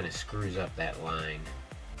then it kind of screws up that line.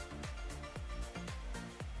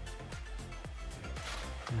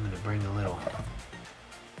 I'm going to bring a little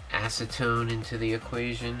acetone into the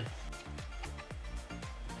equation.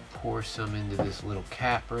 Pour some into this little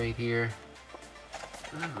cap right here.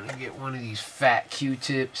 I'm going to get one of these fat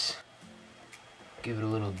Q-tips, give it a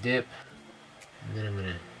little dip, and then I'm going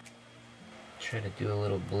to try to do a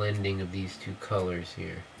little blending of these two colors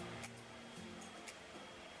here.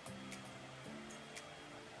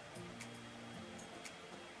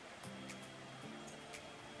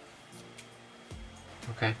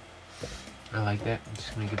 Okay. I like that. I'm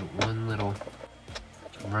just going to give it one little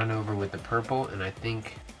run over with the purple, and I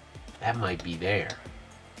think that might be there.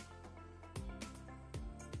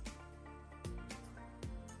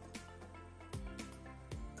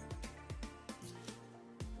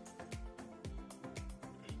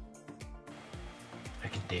 I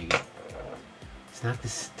can dig it. It's not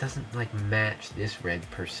this, doesn't like match this red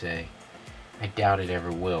per se. I doubt it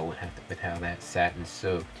ever will with how that satin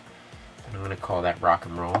soaked. I'm going to call that rock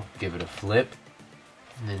and roll, give it a flip,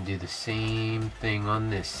 and then do the same thing on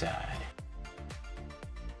this side.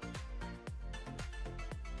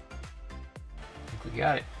 I think we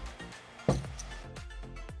got it.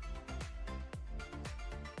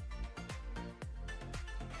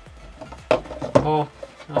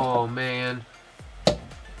 Oh man.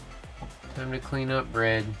 Time to clean up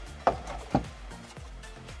red.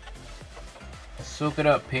 Soak it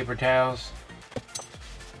up, paper towels.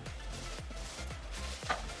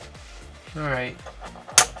 Alright,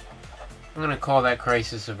 I'm gonna call that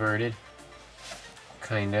crisis averted.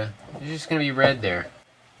 Kinda. It's just gonna be red there.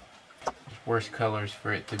 There's worse colors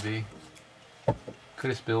for it to be.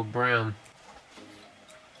 Could have spilled brown.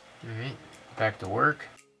 Alright, back to work.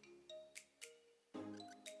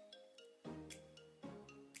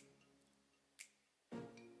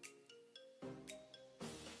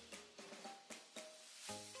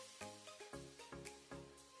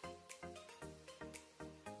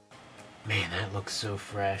 Man, that looks so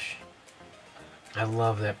fresh. I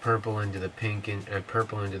love that purple into the pink and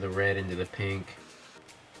purple into the red into the pink.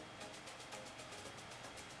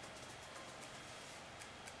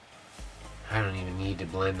 I don't even need to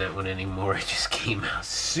blend that one anymore. It just came out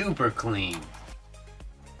super clean.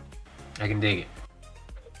 I can dig it.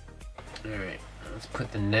 Alright, let's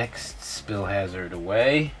put the next spill hazard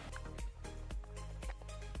away.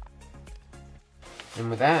 And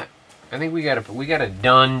with that, I think we got a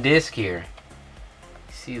done disc here.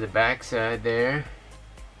 See the back side there.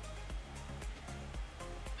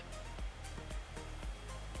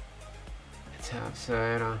 The top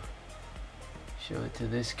side, I'll show it to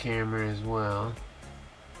this camera as well.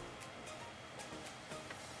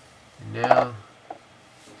 And now,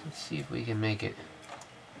 let's see if we can make it,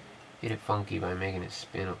 get it funky by making it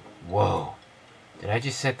spin. Whoa! Did I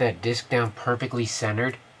just set that disc down perfectly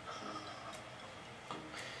centered?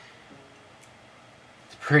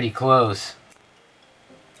 Pretty close.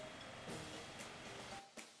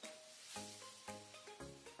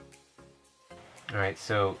 Alright,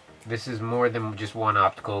 so this is more than just one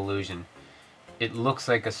optical illusion. It looks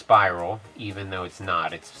like a spiral, even though it's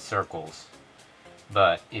not. It's circles.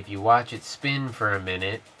 But if you watch it spin for a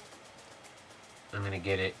minute, I'm going to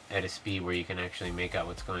get it at a speed where you can actually make out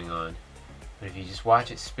what's going on. But if you just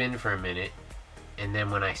watch it spin for a minute, and then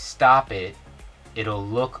when I stop it, it'll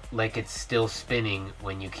look like it's still spinning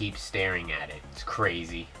when you keep staring at it. It's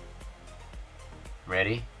crazy.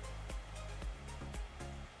 Ready?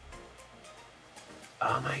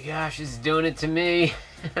 Oh my gosh, it's doing it to me.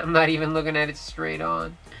 I'm not even looking at it straight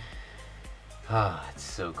on. Ah, it's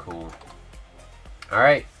so cool.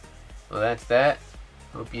 Alright, well that's that.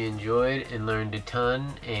 Hope you enjoyed and learned a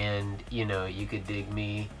ton, and you know, you could dig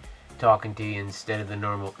me talking to you instead of the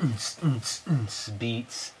normal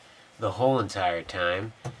beats the whole entire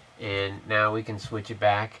time. And now we can switch it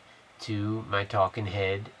back to my talking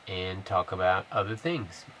head and talk about other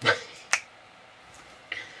things.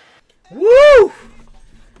 Woo!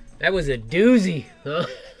 That was a doozy, huh?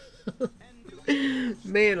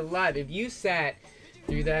 Man alive, if you sat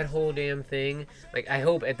through that whole damn thing, like, I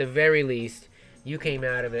hope at the very least you came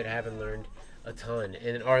out of it having learned a ton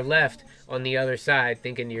and are left on the other side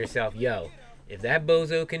thinking to yourself, yo, if that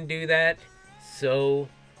bozo can do that, so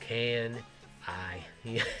can I.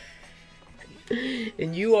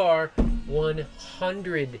 And you are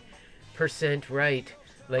 100% right.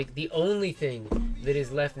 Like, the only thing that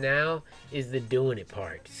is left now is the doing it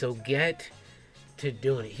part. So get to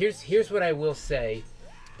doing it. Here's what I will say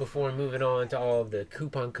before moving on to all of the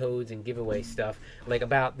coupon codes and giveaway stuff, like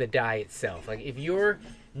about the die itself. Like, if you're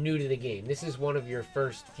new to the game, this is one of your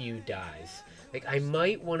first few dies, like, I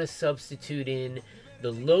might want to substitute in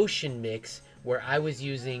the lotion mix where I was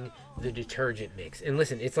using the detergent mix. And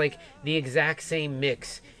listen, it's like the exact same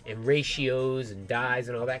mix and ratios and dyes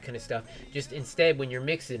and all that kind of stuff. Just instead, when you're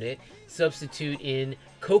mixing it, substitute in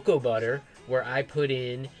cocoa butter where I put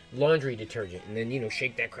in laundry detergent, and then, you know,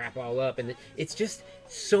 shake that crap all up. And it's just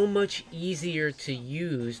so much easier to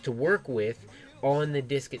use, to work with on the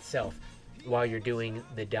disc itself while you're doing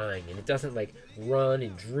the dyeing, and it doesn't like run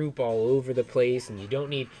and droop all over the place, and you don't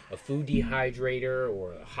need a food dehydrator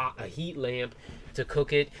or a heat lamp to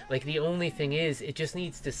cook it. Like, the only thing is, it just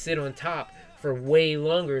needs to sit on top for way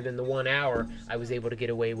longer than the 1 hour I was able to get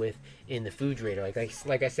away with in the food dehydrator.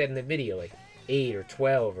 Like I said in the video, like 8 or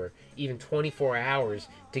 12 or even 24 hours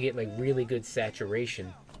to get like really good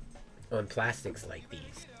saturation on plastics like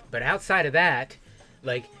these. But outside of that,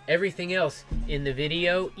 like everything else in the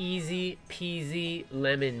video, easy peasy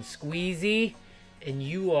lemon squeezy, and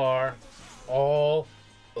you are all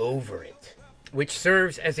over it. Which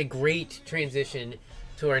serves as a great transition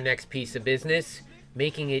to our next piece of business,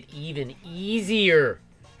 making it even easier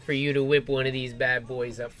for you to whip one of these bad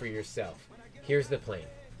boys up for yourself. Here's the plan.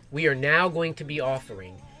 We are now going to be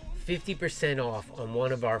offering 50% off on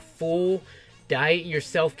one of our full Dye It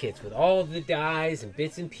Yourself kits with all of the dyes and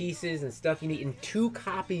bits and pieces and stuff you need, and 2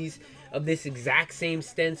 copies of this exact same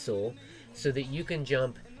stencil, so that you can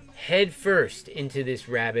jump head first into this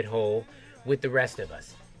rabbit hole with the rest of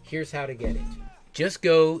us. Here's how to get it. Just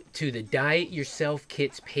go to the Dye It Yourself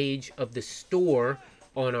kits page of the store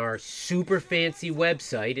on our super fancy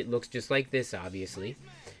website. It looks just like this, obviously.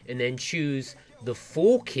 And then choose the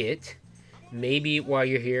full kit. Maybe while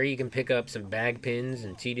you're here, you can pick up some bag pins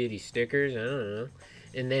and T-Diddy stickers. I don't know.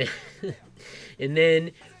 And then, and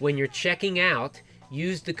then when you're checking out,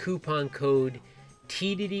 use the coupon code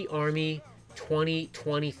T-Diddy Army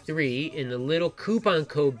 2023 in the little coupon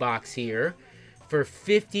code box here for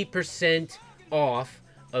 50% off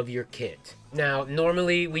of your kit. Now,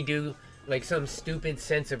 normally we do like some stupid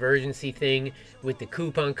sense of urgency thing with the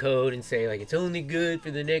coupon code and say like it's only good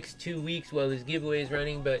for the next 2 weeks while this giveaway is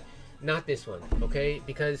running, but not this one, okay?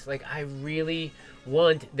 Because like I really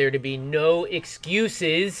want there to be no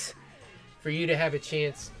excuses for you to have a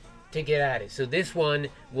chance to get at it. So this one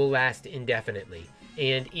will last indefinitely.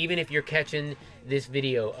 And even if you're catching this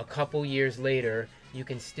video a couple years later, you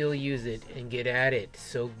can still use it and get at it.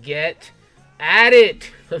 So get at it.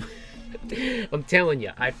 I'm telling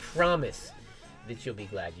you, I promise that you'll be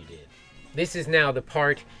glad you did. This is now the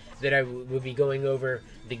part that I will be going over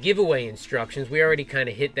the giveaway instructions. We already kind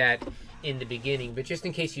of hit that in the beginning, but just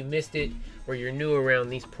in case you missed it or you're new around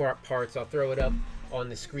these parts, I'll throw it up on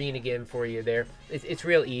the screen again for you there. It's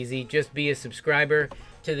real easy. Just be a subscriber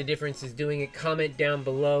to The Difference Is Doing It. Comment down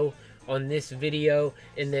below on this video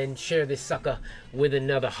and then share this sucker with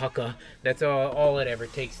another hucker. That's all it ever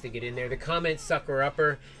takes to get in there. The comment sucker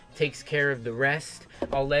upper takes care of the rest.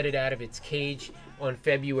 I'll let it out of its cage on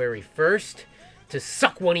February 1st to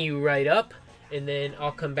suck one of you right up, and then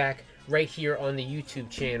I'll come back right here on the YouTube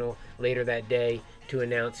channel later that day to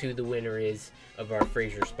announce who the winner is of our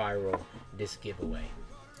Fraser Spiral disc giveaway.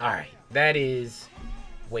 Alright, that is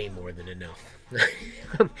way more than enough.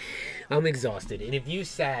 I'm exhausted. And if you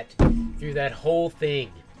sat through that whole thing,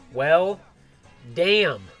 well,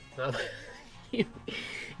 damn.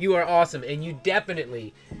 You are awesome. And you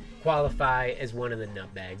definitely qualify as one of the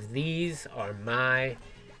nutbags. These are my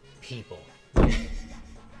people.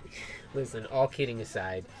 Listen, all kidding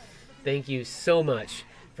aside, thank you so much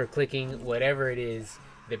for clicking whatever it is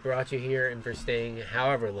that brought you here and for staying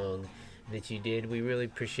however long that you did. We really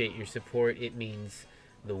appreciate your support. It means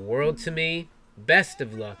the world to me. Best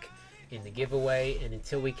of luck in the giveaway, and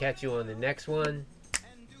until we catch you on the next one,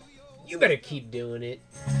 you better keep doing it.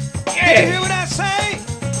 Yeah. You hear what I say?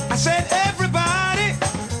 I said everybody.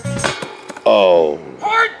 Oh.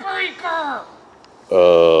 Heartbreaker!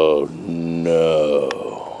 Oh no.